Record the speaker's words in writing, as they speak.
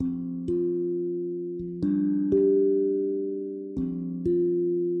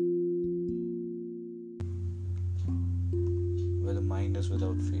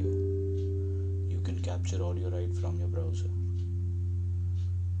capture audio right from your browser.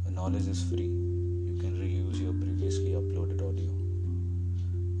 The knowledge is free. You can reuse your previously uploaded audio.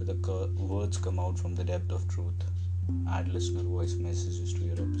 The words come out from the depth of truth. Add listener voice messages to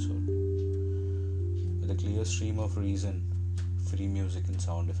your episode. With a clear stream of reason, free music and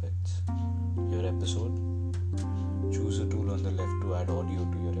sound effects. Your episode? Choose a tool on the left to add audio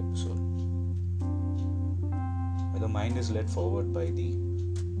to your episode. When the mind is led forward by thee,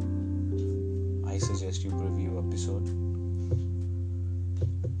 I suggest you preview episode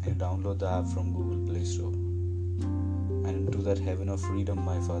and download the app from Google Play Store. And into that heaven of freedom,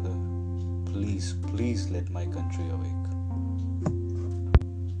 my Father, please let my country awake.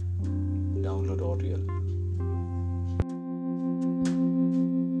 Download Audial.